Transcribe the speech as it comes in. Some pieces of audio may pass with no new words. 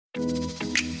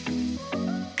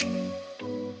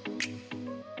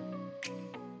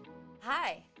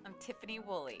Tiffany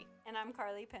Woolley. And I'm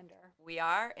Carlie Pinder. We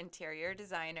are interior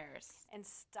designers and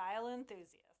style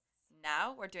enthusiasts.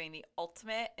 Now we're doing the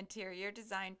ultimate interior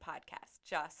design podcast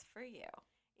just for you.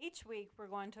 Each week, we're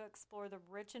going to explore the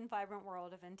rich and vibrant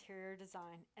world of interior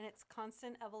design and its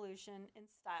constant evolution in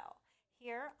style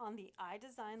here on the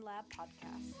iDesign Lab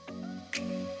podcast.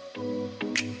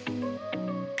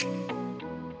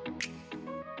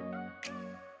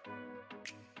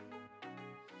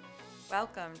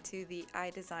 Welcome to the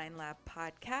iDesign Lab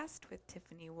podcast with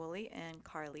Tiffany Woolley and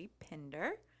Carlie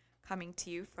Pinder, coming to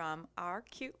you from our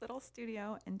cute little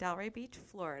studio in Delray Beach,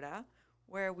 Florida,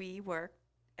 where we work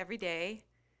every day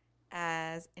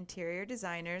as interior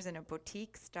designers in a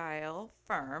boutique style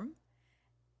firm.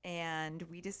 And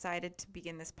we decided to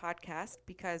begin this podcast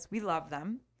because we love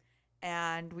them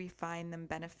and we find them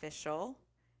beneficial,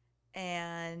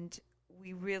 and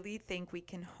we really think we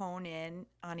can hone in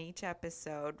on each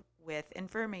episode with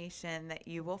information that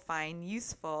you will find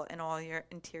useful in all your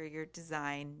interior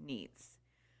design needs.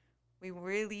 We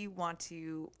really want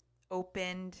to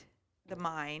open the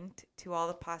mind to all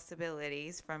the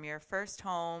possibilities from your first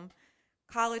home,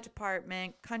 college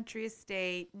apartment, country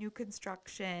estate, new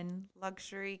construction,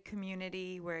 luxury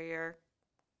community where you're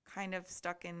kind of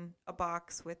stuck in a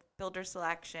box with builder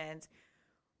selections.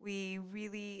 We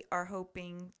really are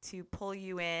hoping to pull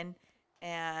you in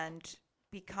and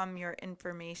become your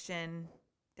information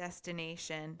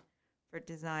destination for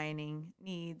designing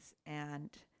needs and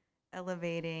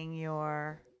elevating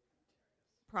your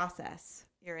process,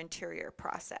 your interior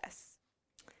process.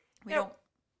 Go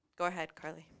ahead,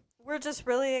 Carlie. We're just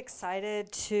really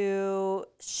excited to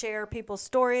share people's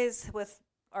stories with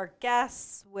our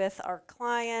guests, with our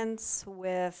clients,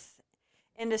 with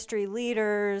industry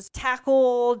leaders,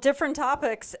 tackle different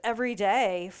topics every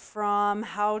day, from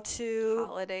how to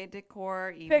holiday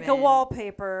decor, pick a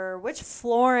wallpaper, which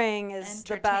flooring is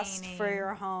the best for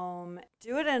your home.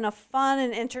 Do it in a fun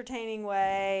and entertaining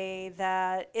way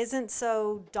that isn't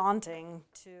so daunting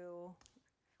to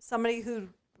somebody who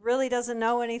really doesn't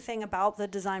know anything about the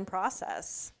design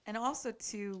process. And also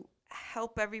to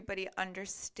help everybody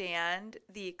understand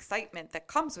the excitement that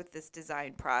comes with this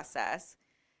design process,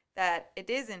 that it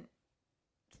isn't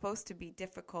supposed to be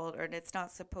difficult, or it's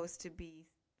not supposed to be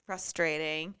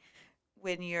frustrating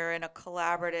when you're in a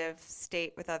collaborative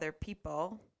state with other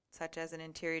people, such as an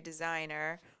interior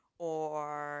designer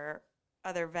or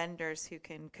other vendors who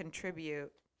can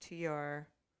contribute to your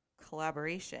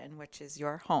collaboration, which is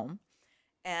your home.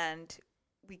 And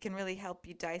we can really help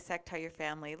you dissect how your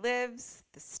family lives,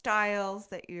 the styles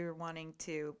that you're wanting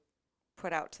to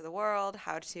put out to the world,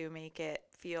 how to make it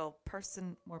feel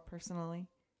more personally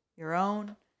your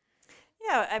own.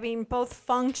 Yeah, I mean, both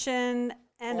function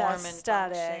and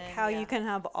aesthetic, how you can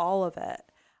have all of it.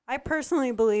 I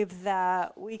personally believe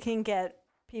that we can get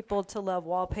people to love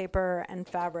wallpaper and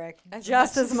fabric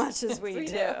just as much as we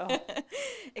do.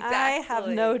 Exactly. I have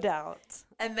no doubt.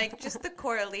 And just the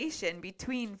correlation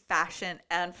between fashion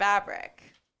and fabric.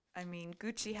 I mean,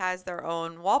 Gucci has their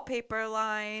own wallpaper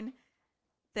line.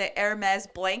 The Hermes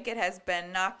blanket has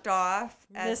been knocked off.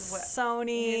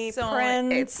 Sony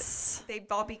prints. They've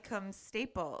all become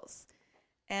staples.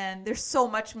 And there's so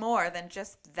much more than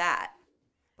just that.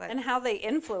 And how they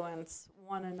influence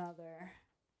one another.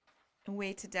 A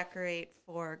way to decorate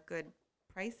for good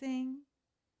pricing.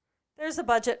 There's a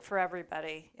budget for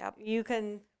everybody. Yep. You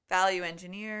can value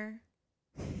engineer.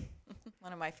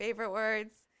 One of my favorite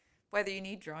words. Whether you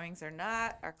need drawings or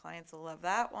not, our clients will love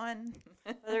that one.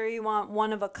 Whether you want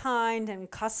one of a kind and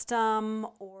custom,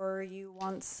 or you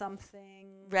want something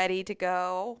ready to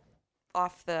go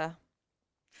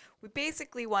we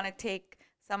basically want to take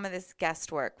some of this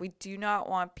guesswork. We do not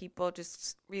want people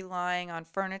just relying on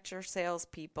furniture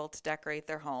salespeople to decorate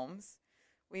their homes.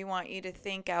 We want you to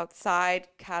think outside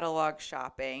catalog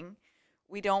shopping.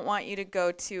 We don't want you to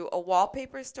go to a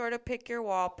wallpaper store to pick your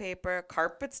wallpaper, a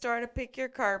carpet store to pick your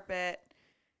carpet,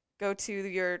 go to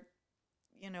your,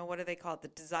 what do they call it, the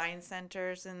design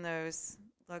centers in those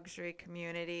luxury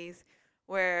communities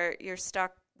where you're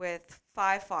stuck with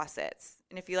 5 faucets.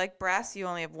 And if you like brass, you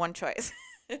only have one choice.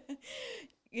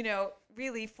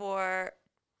 Really for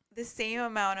the same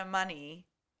amount of money,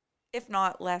 if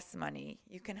not less money,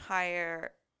 you can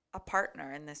hire a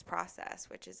partner in this process,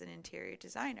 which is an interior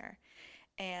designer.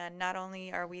 And not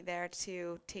only are we there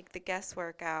to take the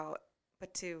guesswork out,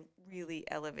 but to really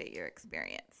elevate your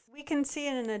experience. We can see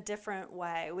it in a different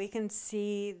way. We can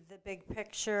see the big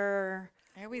picture.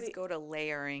 I always go to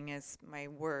layering as my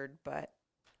word, but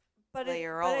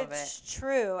layer all of it. It's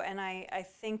true, and I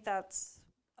think that's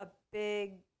a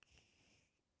big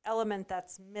element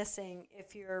that's missing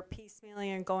if you're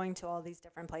piecemealing and going to all these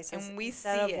different places and we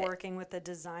instead see of it working with a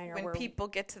designer. when people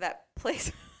get to that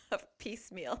place of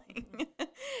piecemealing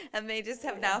and they just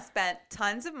have now spent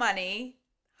tons of money.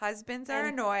 Husbands are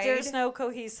annoyed. There's no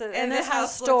cohesive, and the there's no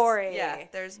house story.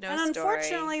 There's no and story.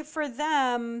 Unfortunately for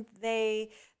them, they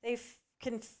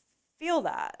can feel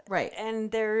that, right? And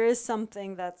there is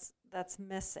something that's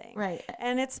missing, right?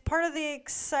 And it's part of the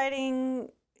exciting,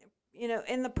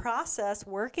 in the process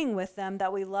working with them,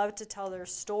 that we love to tell their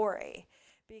story,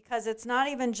 because it's not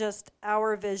even just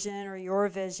our vision or your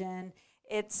vision;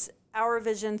 it's our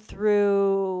vision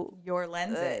through your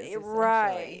lenses,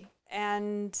 right?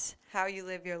 And how you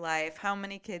live your life, how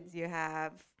many kids you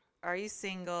have, are you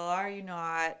single, are you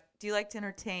not, do you like to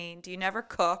entertain, do you never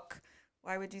cook?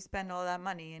 Why would you spend all that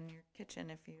money in your kitchen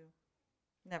if you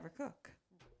never cook?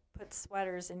 Put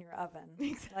sweaters in your oven,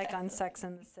 exactly. Like on Sex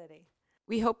and the City.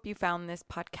 We hope you found this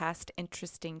podcast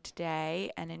interesting today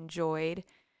and enjoyed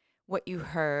what you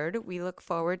heard. We look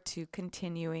forward to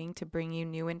continuing to bring you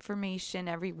new information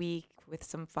every week with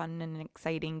some fun and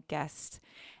exciting guests.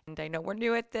 And I know we're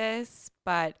new at this,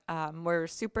 but we're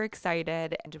super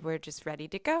excited and we're just ready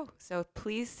to go. So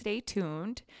please stay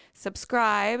tuned,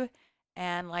 subscribe,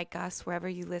 and like us wherever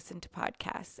you listen to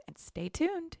podcasts. And stay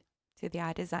tuned to the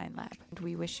iDesign Lab. And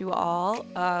we wish you all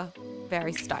a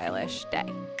very stylish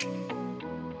day.